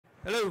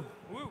Hello.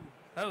 Woo,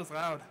 that was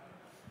loud.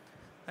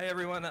 Hey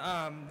everyone.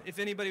 If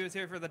anybody was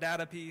here for the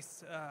data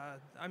piece,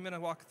 I'm going to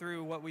walk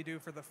through what we do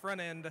for the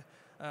front end,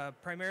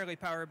 primarily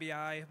Power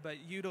BI, but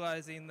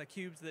utilizing the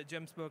cubes that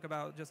Jim spoke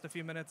about just a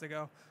few minutes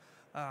ago.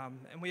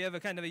 And we have a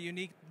kind of a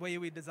unique way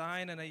we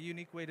design and a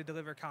unique way to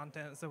deliver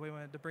content, so we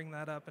wanted to bring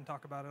that up and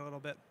talk about it a little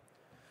bit.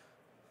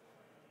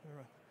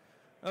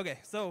 Okay,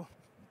 so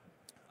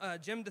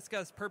Jim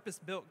discussed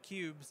purpose-built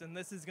cubes, and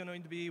this is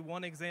going to be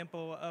one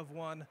example of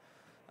one.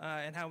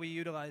 And how we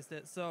utilized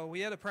it. So we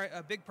had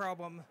a big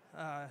problem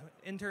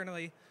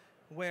internally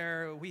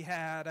where we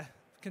had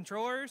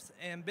controllers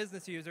and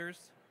business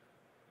users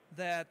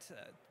that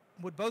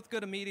would both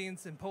go to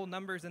meetings and pull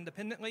numbers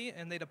independently,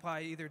 and they'd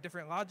apply either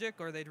different logic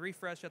or they'd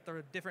refresh at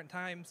the different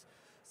times.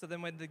 So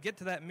then when they get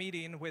to that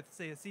meeting with,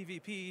 say, a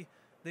CVP,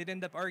 they'd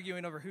end up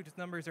arguing over whose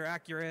numbers are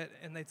accurate,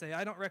 and they'd say,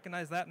 I don't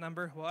recognize that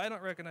number. Well, I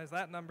don't recognize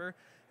that number.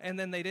 And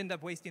then they'd end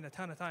up wasting a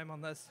ton of time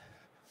on this.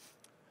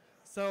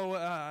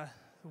 So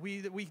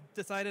we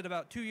decided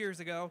about 2 years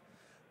ago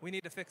we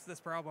need to fix this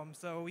problem.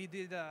 So we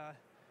did a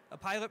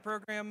pilot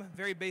program,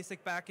 very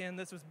basic back end.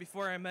 This was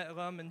before I met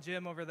Lum and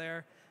Jim over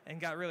there and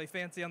got really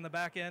fancy on the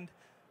back end.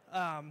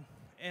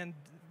 And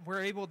we're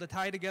able to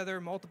tie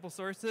together multiple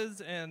sources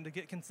and to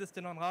get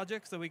consistent on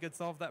logic so we could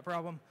solve that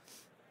problem.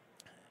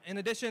 In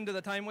addition to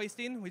the time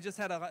wasting, we just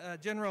had a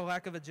general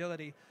lack of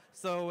agility.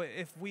 So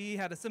if we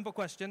had a simple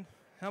question,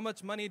 how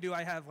much money do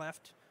I have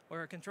left?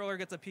 Or a controller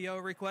gets a PO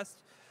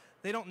request,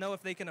 they don't know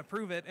if they can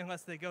approve it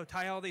unless they go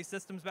tie all these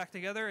systems back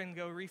together and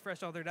go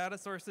refresh all their data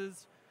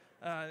sources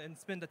and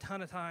spend a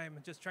ton of time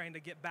just trying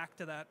to get back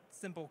to that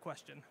simple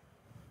question.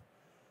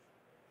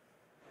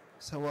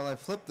 So while I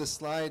flipped the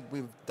slide,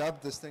 we've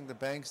dubbed this thing the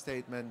bank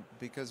statement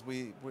because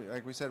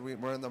like we said,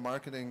 we're in the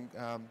marketing,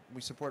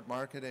 we support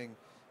marketing.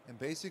 And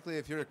basically,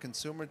 if you're a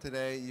consumer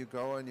today, you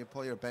go and you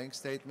pull your bank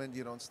statement.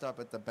 You don't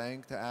stop at the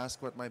bank to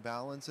ask what my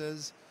balance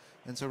is.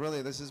 And so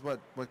really, this is what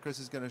Chris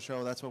is going to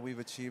show. That's what we've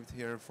achieved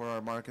here for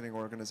our marketing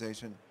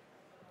organization.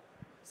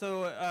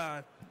 So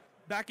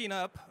backing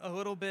up a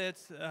little bit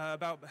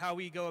about how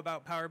we go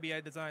about Power BI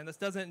design. This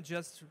doesn't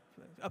just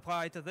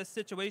apply to this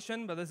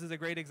situation, but this is a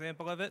great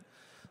example of it.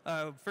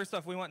 First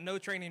off, we want no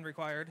training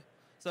required.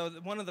 So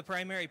one of the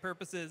primary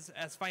purposes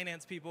as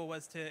finance people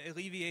was to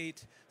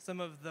alleviate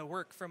some of the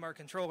work from our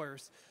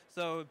controllers.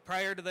 So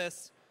prior to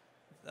this,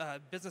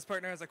 business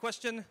partner has a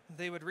question,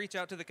 they would reach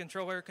out to the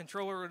controller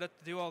would have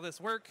to do all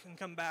this work and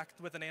come back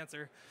with an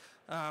answer.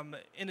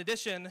 In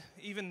addition,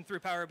 even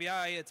through Power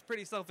BI, it's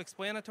pretty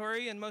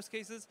self-explanatory in most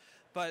cases,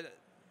 but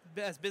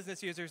as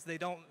business users, they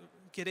don't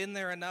get in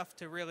there enough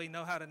to really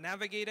know how to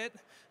navigate it,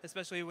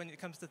 especially when it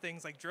comes to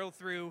things like drill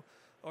through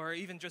or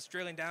even just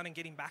drilling down and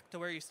getting back to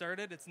where you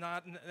started. It's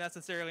not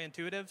necessarily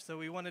intuitive, so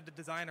we wanted to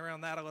design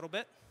around that a little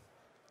bit.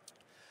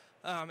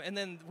 And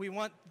then we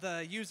want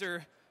the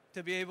user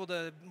to be able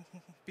to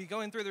be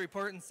going through the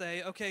report and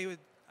say, okay,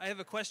 I have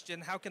a question,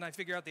 how can I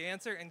figure out the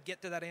answer and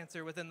get to that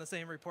answer within the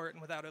same report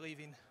and without it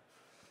leaving.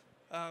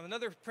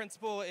 Another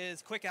principle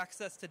is quick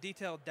access to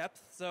detailed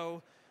depth.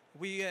 So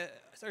we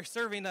are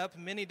serving up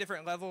many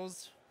different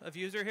levels of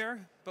user here,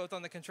 both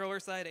on the controller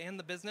side and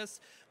the business.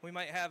 We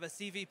might have a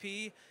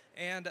CVP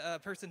and a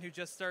person who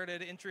just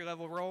started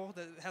entry-level role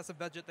that has a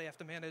budget they have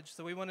to manage.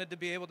 So we wanted to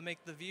be able to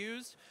make the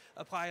views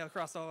apply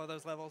across all of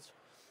those levels.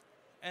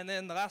 And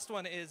then the last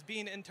one is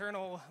being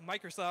internal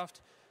Microsoft.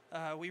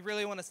 We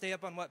really want to stay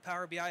up on what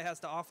Power BI has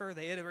to offer.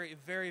 They iterate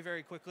very,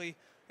 very quickly,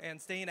 and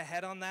staying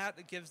ahead on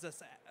that gives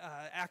us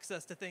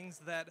access to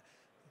things that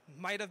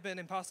might have been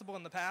impossible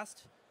in the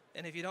past.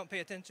 And if you don't pay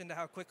attention to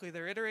how quickly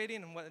they're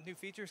iterating and what new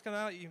features come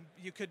out,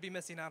 you could be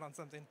missing out on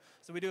something.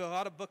 So we do a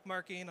lot of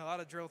bookmarking, a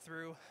lot of drill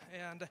through,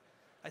 and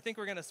I think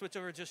we're going to switch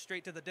over just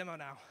straight to the demo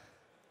now.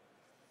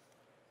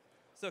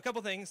 So a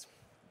couple things.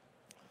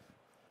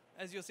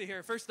 As you'll see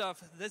here, first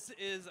off, this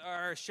is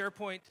our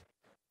SharePoint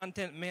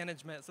content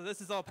management. So this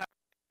is all Power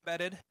BI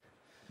embedded.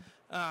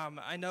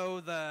 I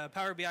know the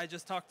Power BI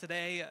just talked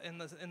today in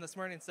this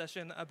morning's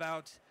session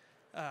about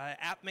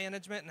app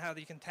management and how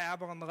you can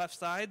tab on the left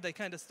side. They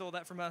kind of stole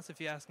that from us,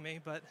 if you ask me,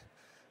 but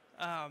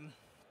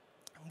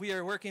we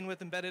are working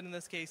with embedded in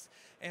this case.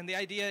 And the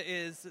idea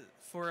is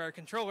for our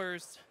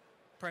controllers,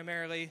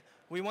 primarily,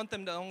 we want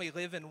them to only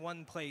live in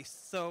one place.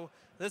 So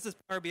this is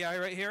Power BI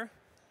right here.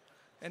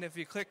 And if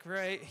you click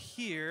right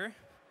here,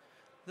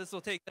 this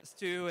will take us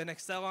to an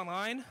Excel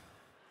online.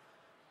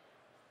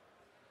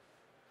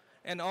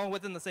 And all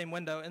within the same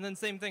window. And then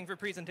same thing for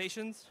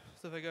presentations.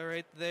 So if I go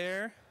right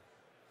there,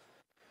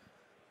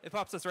 it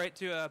pops us right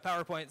to a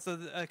PowerPoint. So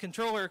a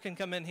controller can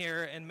come in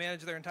here and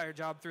manage their entire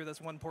job through this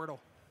one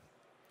portal.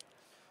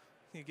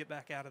 You get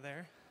back out of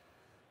there.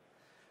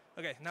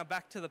 Okay, now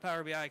back to the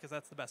Power BI because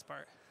that's the best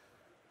part.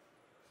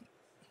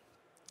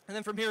 And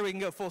then from here we can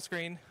go full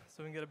screen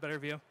so we can get a better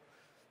view.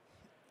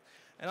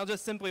 And I'll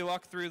just simply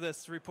walk through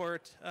this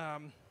report,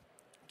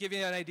 give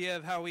you an idea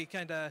of how we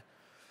kind of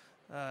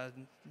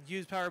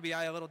use Power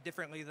BI a little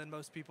differently than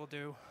most people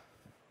do.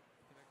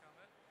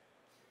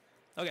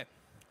 Okay.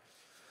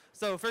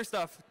 So first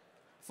off,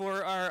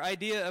 For our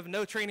idea of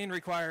no training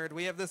required,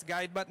 we have this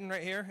guide button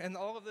right here, and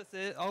all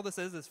this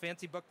is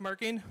fancy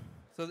bookmarking.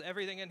 So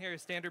everything in here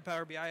is standard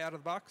Power BI out of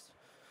the box.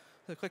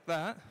 So click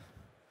that.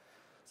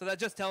 So that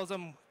just tells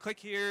them click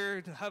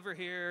here, hover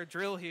here,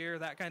 drill here,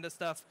 that kind of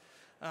stuff.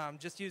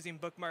 Just using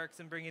bookmarks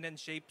and bringing in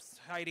shapes,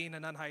 hiding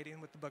and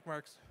unhiding with the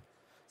bookmarks.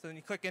 So then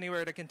you click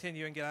anywhere to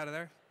continue and get out of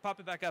there. Pop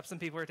it back up. Some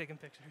people are taking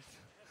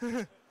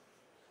pictures.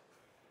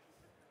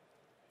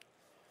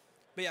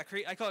 But yeah,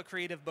 I call it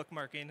creative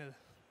bookmarking.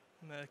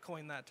 I'm going to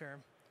coin that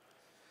term.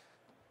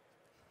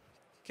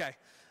 Okay.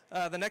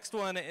 The next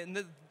one, and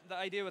the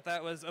idea with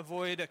that was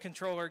avoid a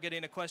controller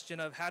getting a question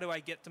of how do I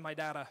get to my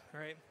data,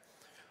 right?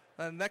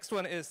 The next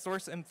one is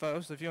source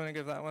info. So if you want to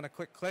give that one a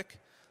quick click,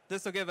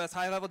 this will give us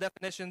high-level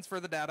definitions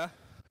for the data,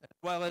 as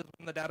well as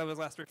when the data was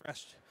last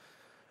refreshed.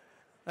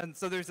 And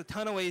so there's a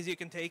ton of ways you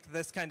can take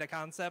this kind of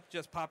concept,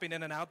 just popping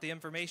in and out the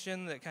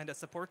information that kind of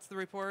supports the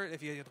report.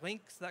 If you have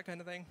links, that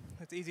kind of thing,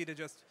 it's easy to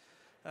just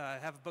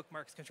have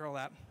bookmarks control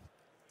that.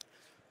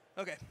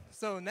 Okay,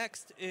 so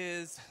next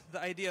is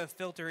the idea of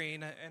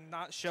filtering and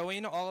not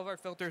showing all of our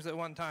filters at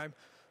one time.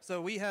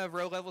 So we have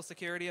row-level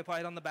security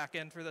applied on the back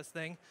end for this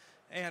thing,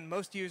 and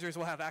most users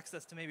will have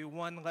access to maybe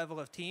one level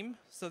of team.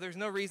 So there's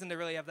no reason to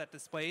really have that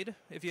displayed.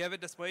 If you have it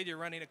displayed, you're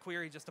running a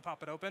query just to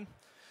pop it open.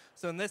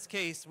 So in this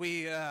case,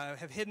 we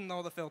have hidden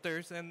all the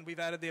filters, and we've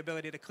added the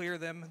ability to clear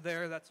them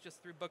there. That's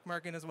just through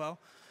bookmarking as well.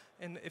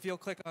 And if you'll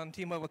click on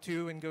team level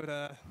 2 and go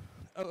to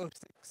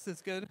 006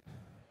 is good.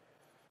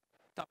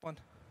 Top one.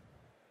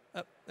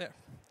 Up there.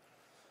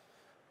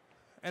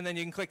 And then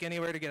you can click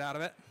anywhere to get out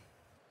of it.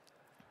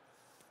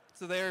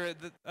 So there,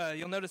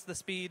 you'll notice the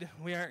speed.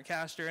 We aren't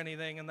cached or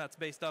anything, and that's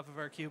based off of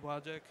our cube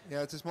logic.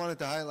 Yeah, I just wanted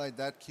to highlight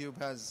that cube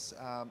has,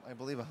 I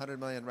believe, 100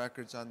 million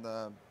records on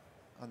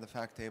the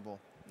fact table.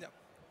 Yep.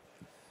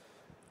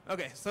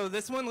 Okay, so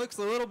this one looks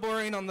a little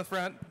boring on the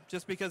front,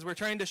 just because we're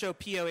trying to show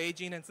PO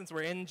aging, and since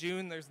we're in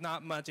June, there's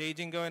not much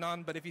aging going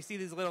on. But if you see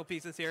these little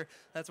pieces here,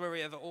 that's where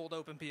we have old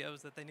open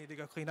POs that they need to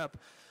go clean up.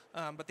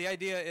 But the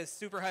idea is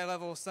super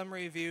high-level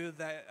summary view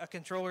that a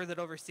controller that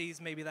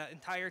oversees maybe that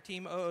entire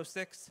team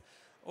 006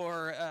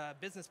 or a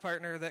business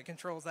partner that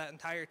controls that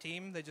entire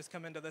team, they just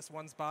come into this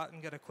one spot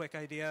and get a quick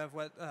idea of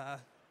what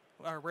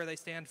or where they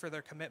stand for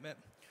their commitment.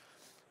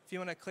 If you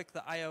want to click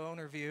the IO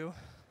owner view,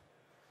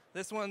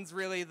 this one's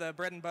really the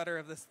bread and butter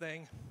of this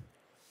thing.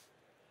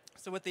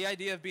 So with the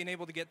idea of being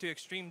able to get to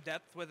extreme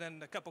depth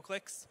within a couple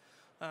clicks,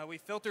 we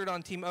filtered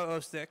on Team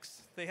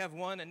 006. They have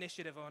one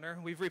initiative owner.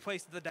 We've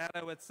replaced the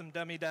data with some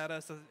dummy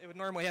data, so it would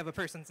normally have a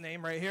person's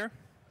name right here.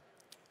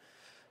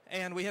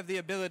 And we have the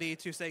ability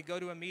to say, go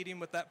to a meeting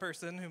with that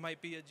person who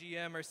might be a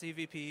GM or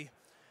CVP.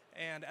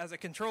 And as a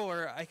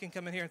controller, I can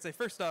come in here and say,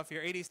 first off,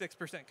 you're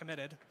 86%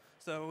 committed.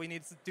 So we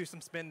need to do some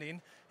spending.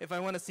 If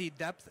I want to see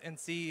depth and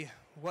see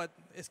what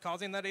is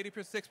causing that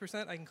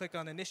 86%, I can click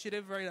on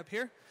initiative right up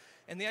here.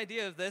 And the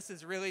idea of this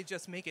is really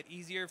just make it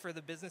easier for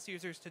the business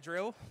users to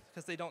drill,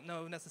 because they don't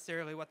know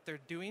necessarily what they're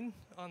doing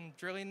on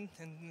drilling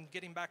and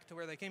getting back to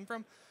where they came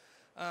from.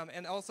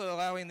 And also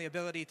allowing the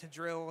ability to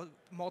drill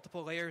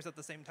multiple layers at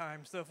the same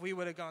time. So if we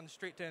would have gone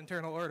straight to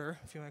internal order,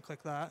 if you want to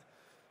click that,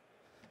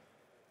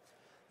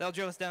 that'll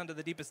drill us down to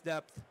the deepest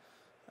depth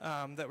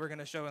that we're going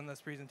to show in this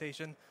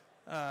presentation.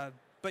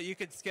 But you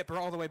could skip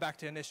all the way back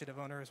to initiative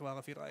owner as well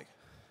if you'd like.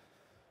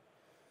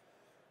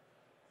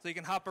 So you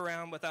can hop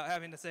around without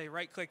having to say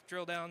right-click,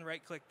 drill down,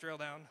 right-click, drill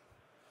down.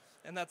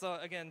 And that's, all,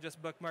 again,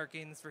 just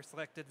bookmarkings for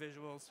selected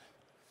visuals.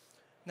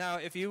 Now,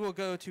 if you will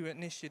go to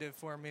initiative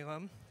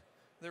formula,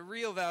 the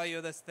real value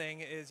of this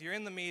thing is you're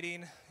in the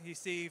meeting. You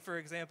see, for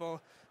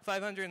example,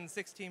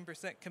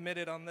 516%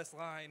 committed on this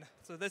line.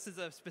 So this is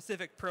a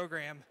specific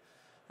program.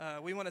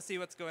 We want to see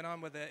what's going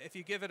on with it. If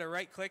you give it a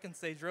right click and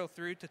say drill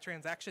through to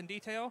transaction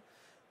detail,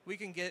 we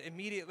can get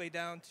immediately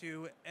down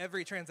to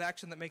every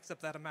transaction that makes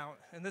up that amount.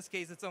 In this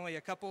case, it's only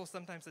a couple.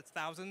 Sometimes it's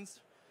thousands.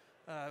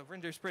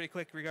 Renders pretty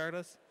quick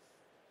regardless.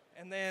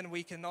 And then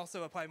we can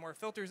also apply more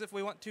filters if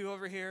we want to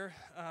over here.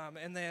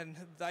 And then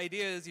the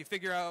idea is you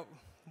figure out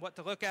what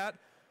to look at,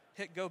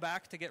 hit go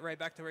back to get right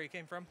back to where you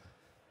came from.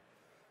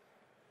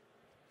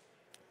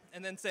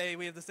 And then say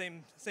we have the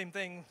same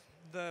thing.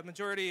 The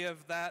majority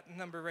of that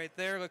number right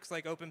there looks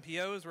like open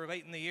POs. We're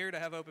late in the year to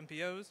have open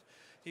POs.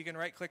 You can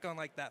right click on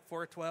like that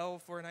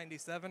 412,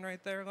 497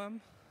 right there, Lum,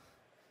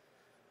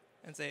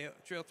 and say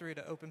drill through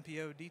to open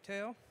PO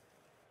detail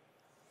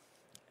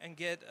and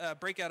get a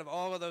breakout of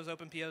all of those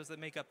open POs that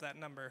make up that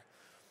number.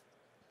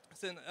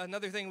 So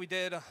another thing we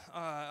did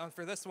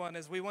for this one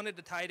is we wanted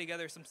to tie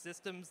together some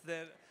systems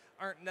that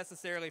aren't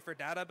necessarily for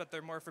data, but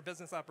they're more for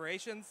business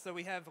operations. So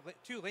we have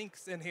two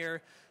links in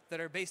here that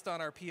are based on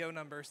our PO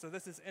number. So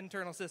this is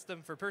internal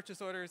system for purchase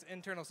orders,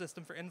 internal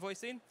system for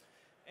invoicing.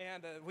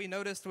 And we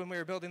noticed when we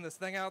were building this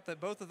thing out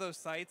that both of those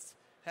sites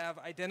have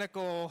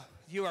identical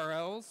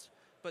URLs,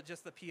 but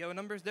just the PO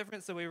number is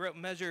different. So we wrote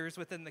measures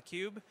within the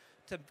cube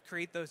to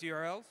create those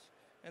URLs.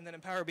 And then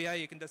in Power BI,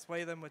 you can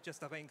display them with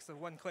just a link. So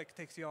one click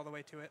takes you all the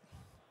way to it.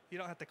 You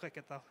don't have to click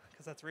it, though,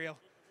 because that's real.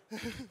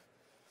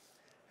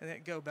 And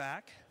then go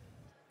back.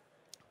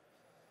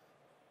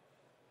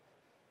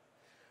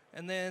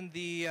 And then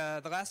the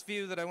last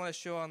view that I want to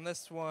show on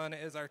this one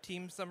is our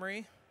team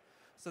summary.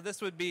 So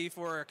this would be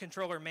for a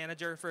controller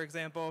manager, for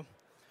example.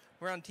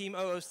 We're on team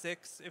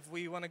 006. If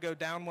we want to go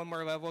down one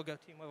more level, go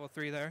team level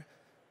 3 there.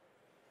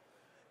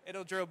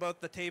 It'll draw both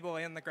the table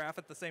and the graph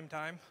at the same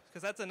time,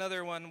 because that's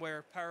another one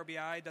where Power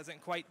BI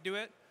doesn't quite do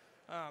it.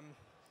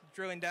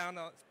 Drilling down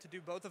to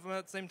do both of them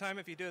at the same time.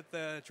 If you do it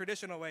the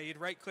traditional way, you'd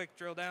right-click,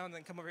 drill down,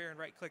 then come over here and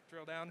right-click,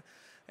 drill down.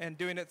 And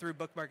doing it through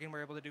bookmarking,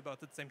 we're able to do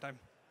both at the same time.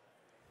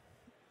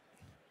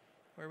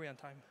 Where are we on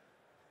time?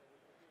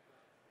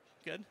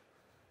 Good?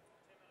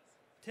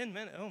 10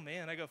 minutes. Oh,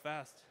 man, I go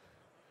fast.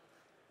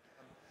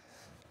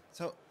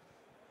 So,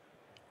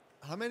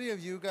 how many of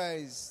you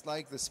guys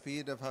like the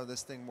speed of how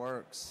this thing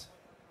works?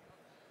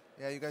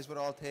 Yeah, you guys would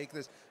all take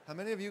this. How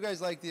many of you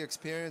guys like the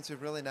experience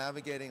of really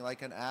navigating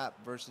like an app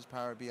versus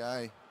Power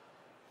BI?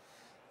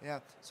 Yeah,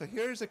 so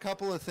here's a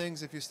couple of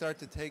things if you start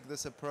to take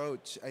this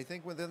approach. I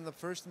think within the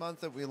first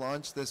month that we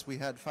launched this, we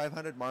had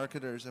 500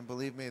 marketers, and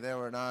believe me, they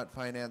were not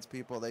finance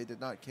people. They did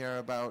not care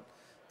about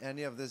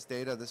any of this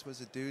data. This was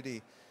a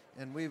duty.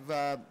 And we've,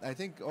 I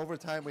think over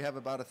time, we have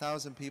about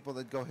 1,000 people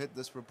that go hit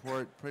this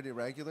report pretty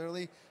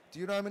regularly. Do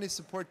you know how many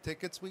support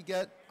tickets we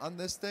get on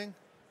this thing?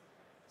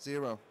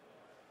 0.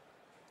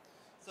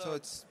 So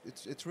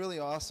it's really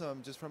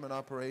awesome just from an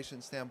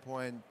operation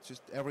standpoint.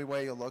 Just every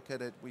way you look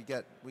at it, we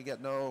get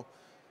no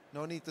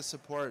need to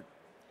support.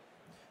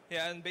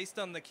 Yeah, and based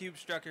on the cube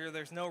structure,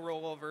 there's no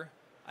rollover.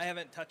 I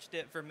haven't touched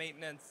it for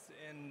maintenance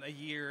in a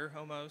year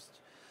almost.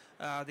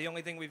 The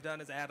only thing we've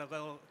done is add a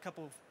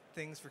couple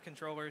things for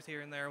controllers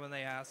here and there when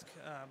they ask,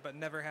 but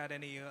never had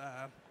any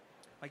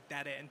like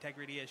data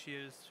integrity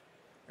issues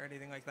or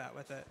anything like that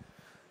with it.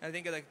 I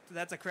think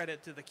that's a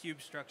credit to the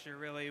cube structure,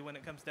 really, when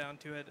it comes down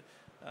to it.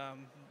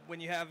 When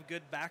you have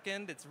good back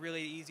end, it's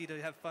really easy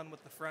to have fun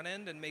with the front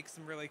end and make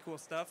some really cool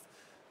stuff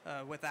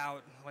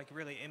without like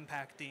really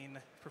impacting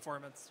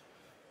performance.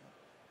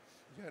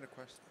 You had a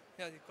question?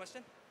 Yeah,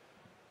 question?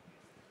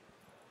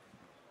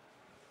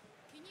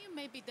 Can you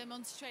maybe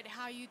demonstrate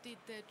how you did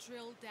the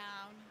drill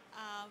down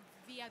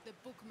via the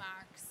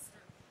bookmarks?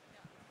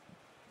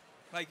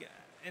 Like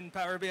in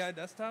Power BI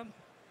desktop?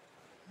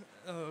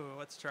 Oh,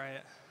 let's try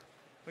it.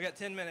 We got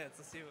 10 minutes.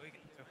 Let's see what we can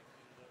do.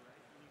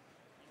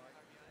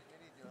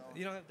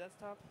 You don't have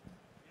desktop?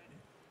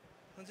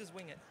 Let's just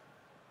wing it.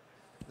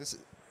 This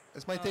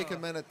might take a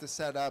minute to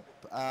set up,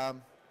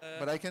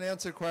 but I can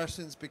answer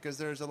questions because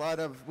there's a lot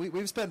of...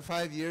 We've spent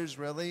 5 years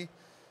really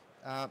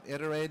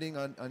iterating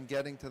on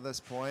getting to this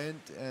point,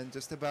 and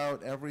just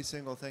about every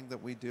single thing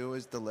that we do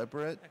is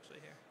deliberate. Actually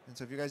here. And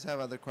so if you guys have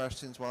other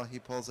questions while he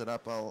pulls it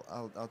up,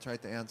 I'll try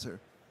to answer.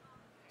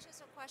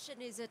 Just a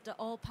question, is it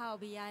all Power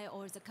BI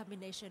or is it a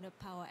combination of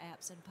Power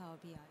Apps and Power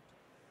BI?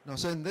 No,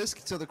 so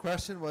the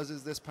question was,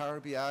 is this Power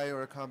BI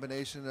or a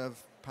combination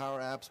of Power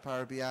Apps,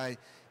 Power BI?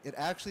 It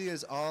actually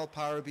is all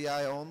Power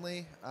BI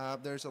only.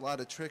 There's a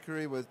lot of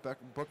trickery with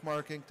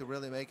bookmarking to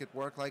really make it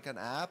work like an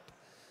app.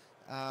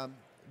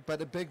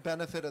 But a big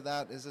benefit of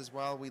that is as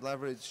well, we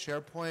leverage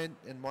SharePoint,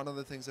 and one of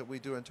the things that we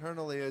do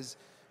internally is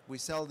we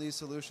sell these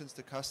solutions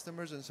to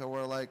customers, and so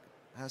we're like,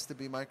 has to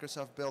be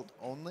Microsoft built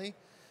only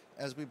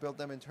as we build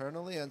them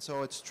internally. And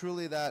so it's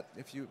truly that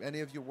if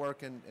any of you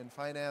work in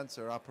finance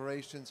or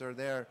operations or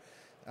there,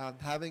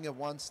 having a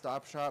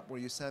one-stop shop where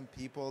you send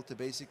people to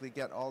basically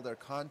get all their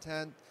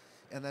content,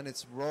 and then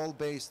it's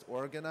role-based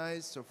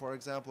organized. So for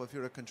example, if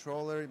you're a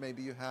controller,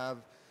 maybe you have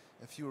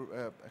a few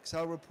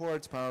Excel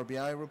reports, Power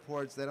BI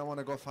reports. They don't want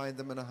to go find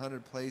them in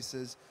 100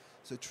 places.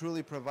 So it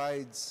truly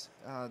provides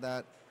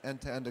that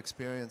end-to-end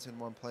experience in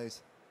one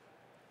place.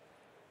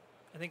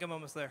 I think I'm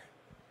almost there.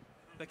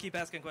 But keep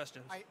asking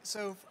questions.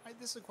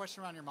 This is a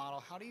question around your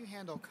model. How do you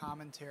handle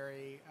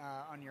commentary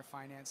on your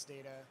finance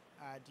data?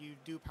 Do you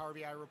do Power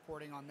BI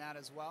reporting on that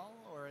as well,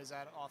 or is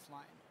that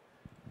offline?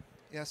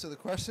 Yeah, so the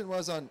question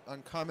was on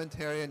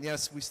commentary, and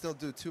yes, we still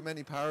do too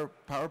many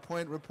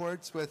PowerPoint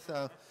reports with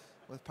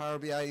Power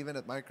BI even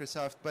at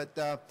Microsoft,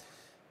 but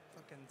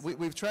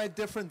we've tried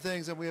different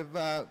things, and we have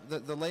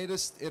the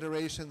latest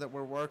iteration that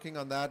we're working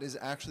on that is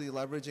actually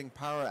leveraging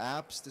Power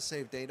Apps to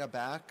save data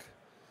back.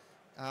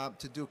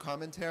 To do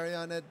commentary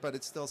on it, but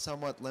it's still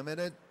somewhat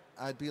limited.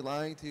 I'd be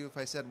lying to you if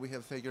I said we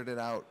have figured it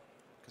out,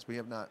 because we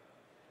have not.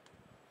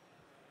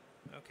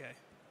 Okay,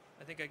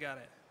 I think I got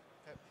it.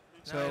 Okay.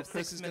 So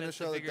Chris is going to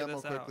show the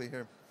demo quickly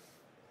here.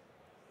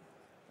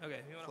 Okay,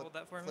 you want to hold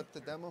that for me? Flip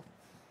the demo.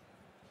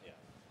 Yeah.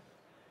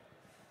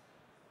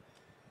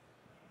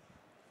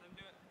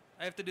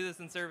 I have to do this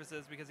in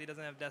services because he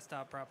doesn't have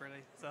desktop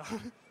properly, so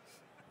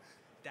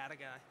data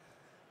guy.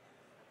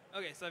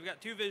 Okay, so I've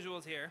got two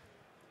visuals here.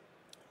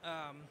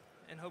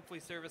 And hopefully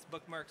service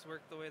bookmarks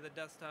work the way the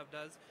desktop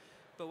does.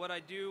 But what I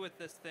do with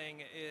this thing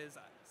is,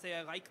 say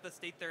I like the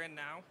state they're in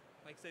now,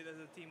 like say this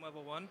is team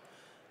level 1,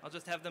 I'll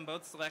just have them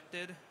both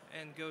selected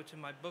and go to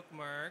my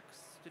bookmarks.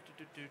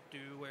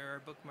 Where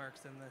are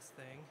bookmarks in this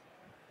thing?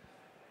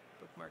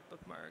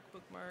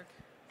 Bookmark.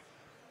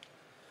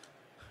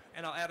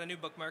 And I'll add a new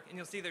bookmark, and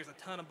you'll see there's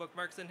a ton of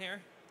bookmarks in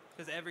here.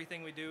 because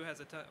everything we do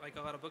has like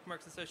a lot of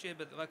bookmarks associated,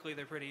 but luckily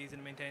they're pretty easy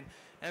to maintain.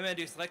 I'm going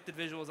to do selected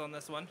visuals on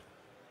this one.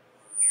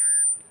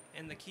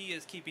 And the key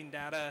is keeping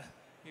data,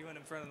 you went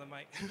in front of the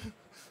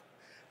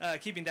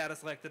mic, keeping data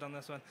selected on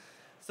this one.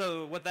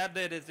 So what that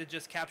did is it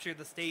just captured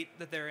the state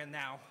that they're in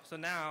now. So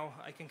now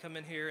I can come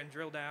in here and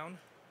drill down.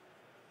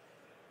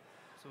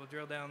 So we'll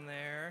drill down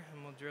there,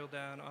 and we'll drill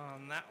down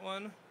on that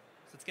one.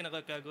 So it's going to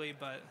look ugly,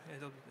 but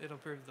it'll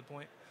prove the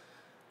point.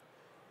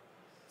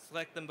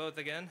 Select them both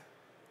again.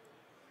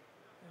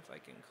 If I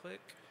can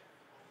click.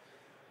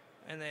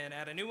 And then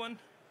add a new one.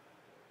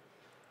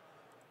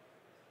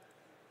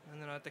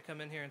 And then I'll have to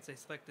come in here and say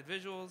selected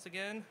visuals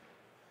again.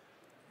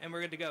 And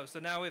we're good to go. So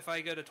now if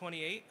I go to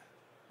 28,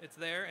 it's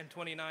there, and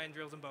 29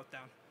 drills them both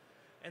down.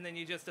 And then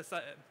you just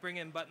bring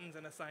in buttons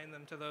and assign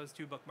them to those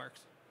two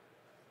bookmarks.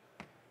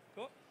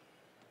 Cool.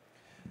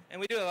 And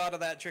we do a lot of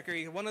that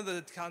trickery. One of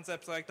the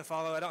concepts I like to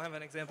follow, I don't have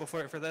an example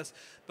for it for this,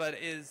 but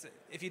is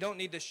if you don't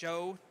need to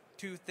show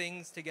two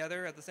things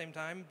together at the same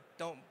time,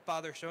 don't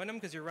bother showing them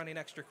because you're running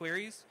extra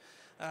queries.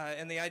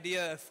 And the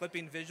idea of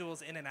flipping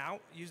visuals in and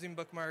out using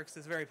bookmarks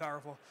is very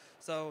powerful.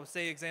 So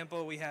say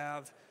example, we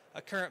have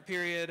a current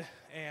period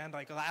and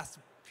like last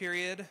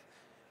period,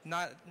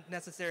 not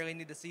necessarily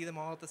need to see them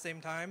all at the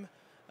same time.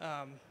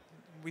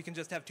 We can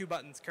just have two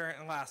buttons, current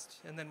and last,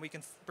 and then we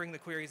can bring the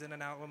queries in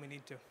and out when we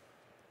need to.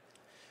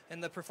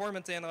 And the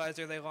performance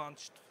analyzer they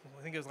launched,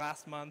 I think it was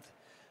last month,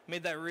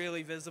 made that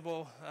really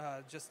visible,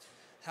 just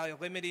how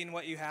limiting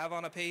what you have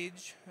on a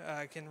page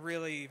can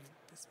really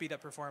speed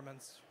up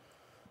performance.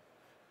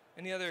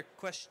 Any other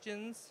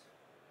questions?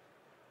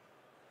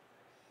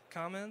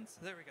 Comments?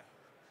 There we go.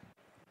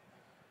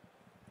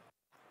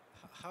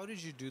 How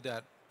did you do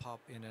that pop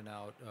in and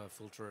out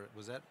filter?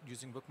 Was that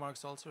using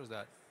bookmarks also, or is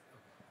that?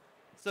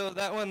 So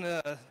that one,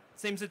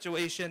 same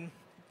situation.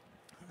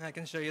 I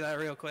can show you that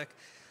real quick.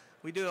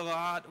 We do a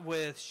lot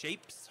with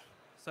shapes.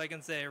 So I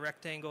can say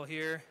rectangle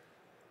here.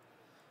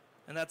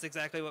 And that's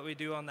exactly what we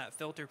do on that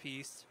filter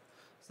piece.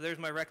 So there's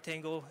my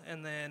rectangle,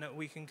 and then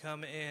we can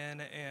come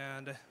in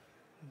and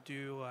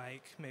do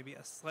like maybe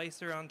a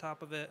slicer on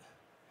top of it.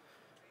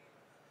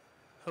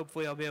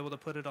 Hopefully I'll be able to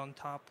put it on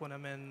top when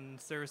I'm in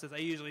services. I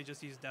usually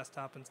just use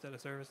desktop instead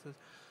of services.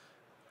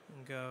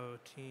 And go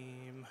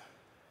team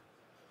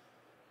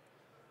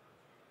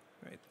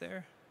right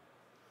there.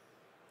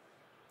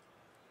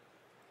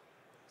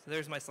 So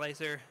there's my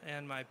slicer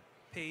and my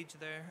page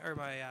there, or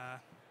my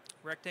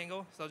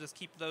rectangle. So I'll just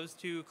keep those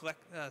two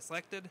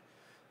selected,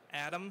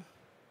 add them,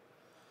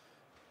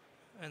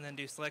 and then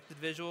do selected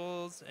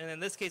visuals. And in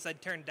this case,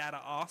 I'd turn data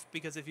off,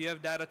 because if you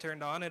have data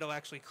turned on, it'll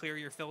actually clear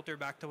your filter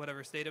back to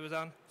whatever state it was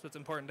on. So it's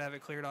important to have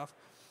it cleared off.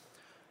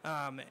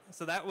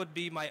 So that would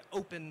be my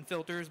open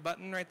filters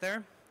button right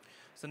there.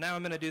 So now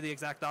I'm going to do the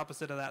exact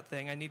opposite of that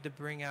thing. I need to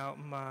bring out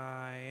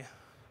my,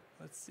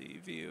 let's see,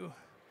 view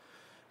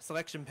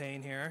selection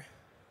pane here.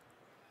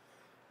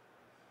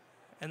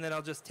 And then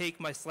I'll just take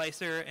my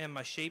slicer and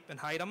my shape and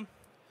hide them.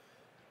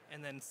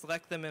 And then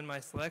select them in my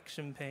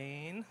selection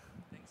pane.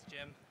 Thanks,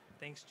 Jim.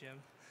 Thanks, Jim.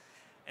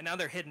 And now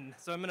they're hidden.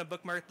 So I'm going to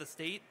bookmark the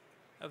state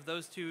of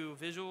those two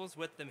visuals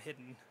with them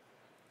hidden.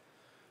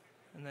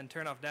 And then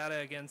turn off data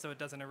again so it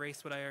doesn't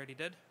erase what I already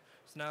did.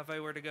 So now if I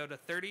were to go to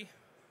 30,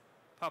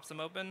 pops them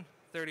open,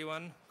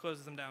 31,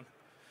 closes them down.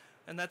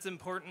 And that's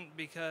important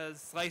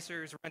because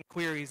slicers run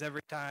queries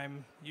every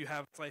time you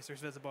have slicers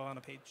visible on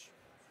a page.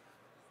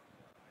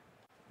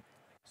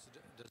 So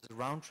does the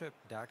round trip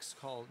DAX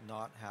call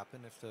not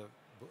happen if the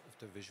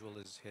visual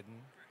is hidden?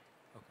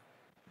 Okay.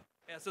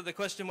 Yeah, so the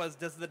question was,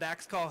 does the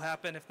DAX call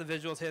happen if the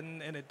visual is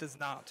hidden? And it does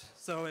not.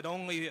 So it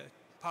only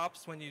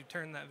pops when you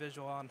turn that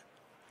visual on.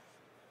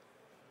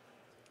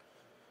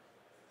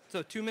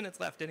 So 2 minutes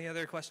left. Any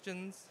other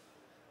questions?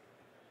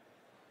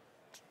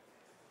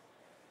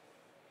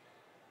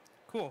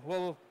 Cool.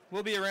 Well,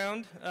 we'll be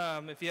around.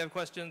 If you have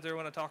questions or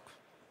want to talk,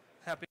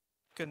 happy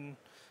you can